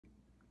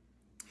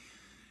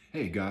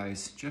Hey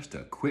guys, just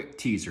a quick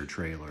teaser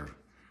trailer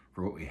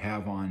for what we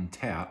have on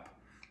tap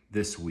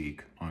this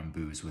week on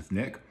Booze with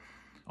Nick.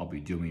 I'll be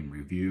doing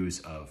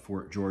reviews of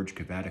Fort George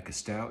Cavatica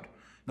Stout,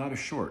 not a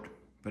short,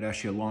 but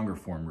actually a longer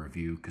form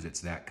review because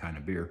it's that kind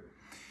of beer.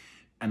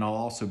 And I'll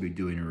also be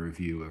doing a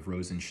review of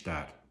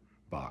Rosenstadt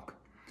Bock,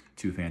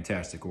 two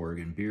fantastic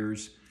Oregon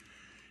beers.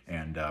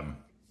 And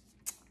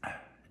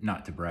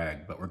not to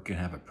brag, but we're gonna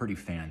have a pretty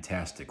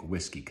fantastic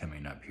whiskey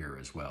coming up here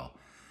as well.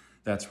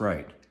 That's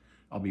right,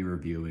 I'll be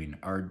reviewing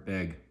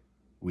Ardbeg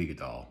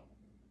Weigedal,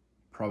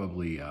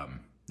 probably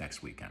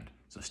next weekend.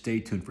 So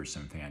stay tuned for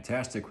some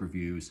fantastic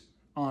reviews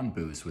on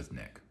Booze with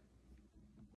Nick.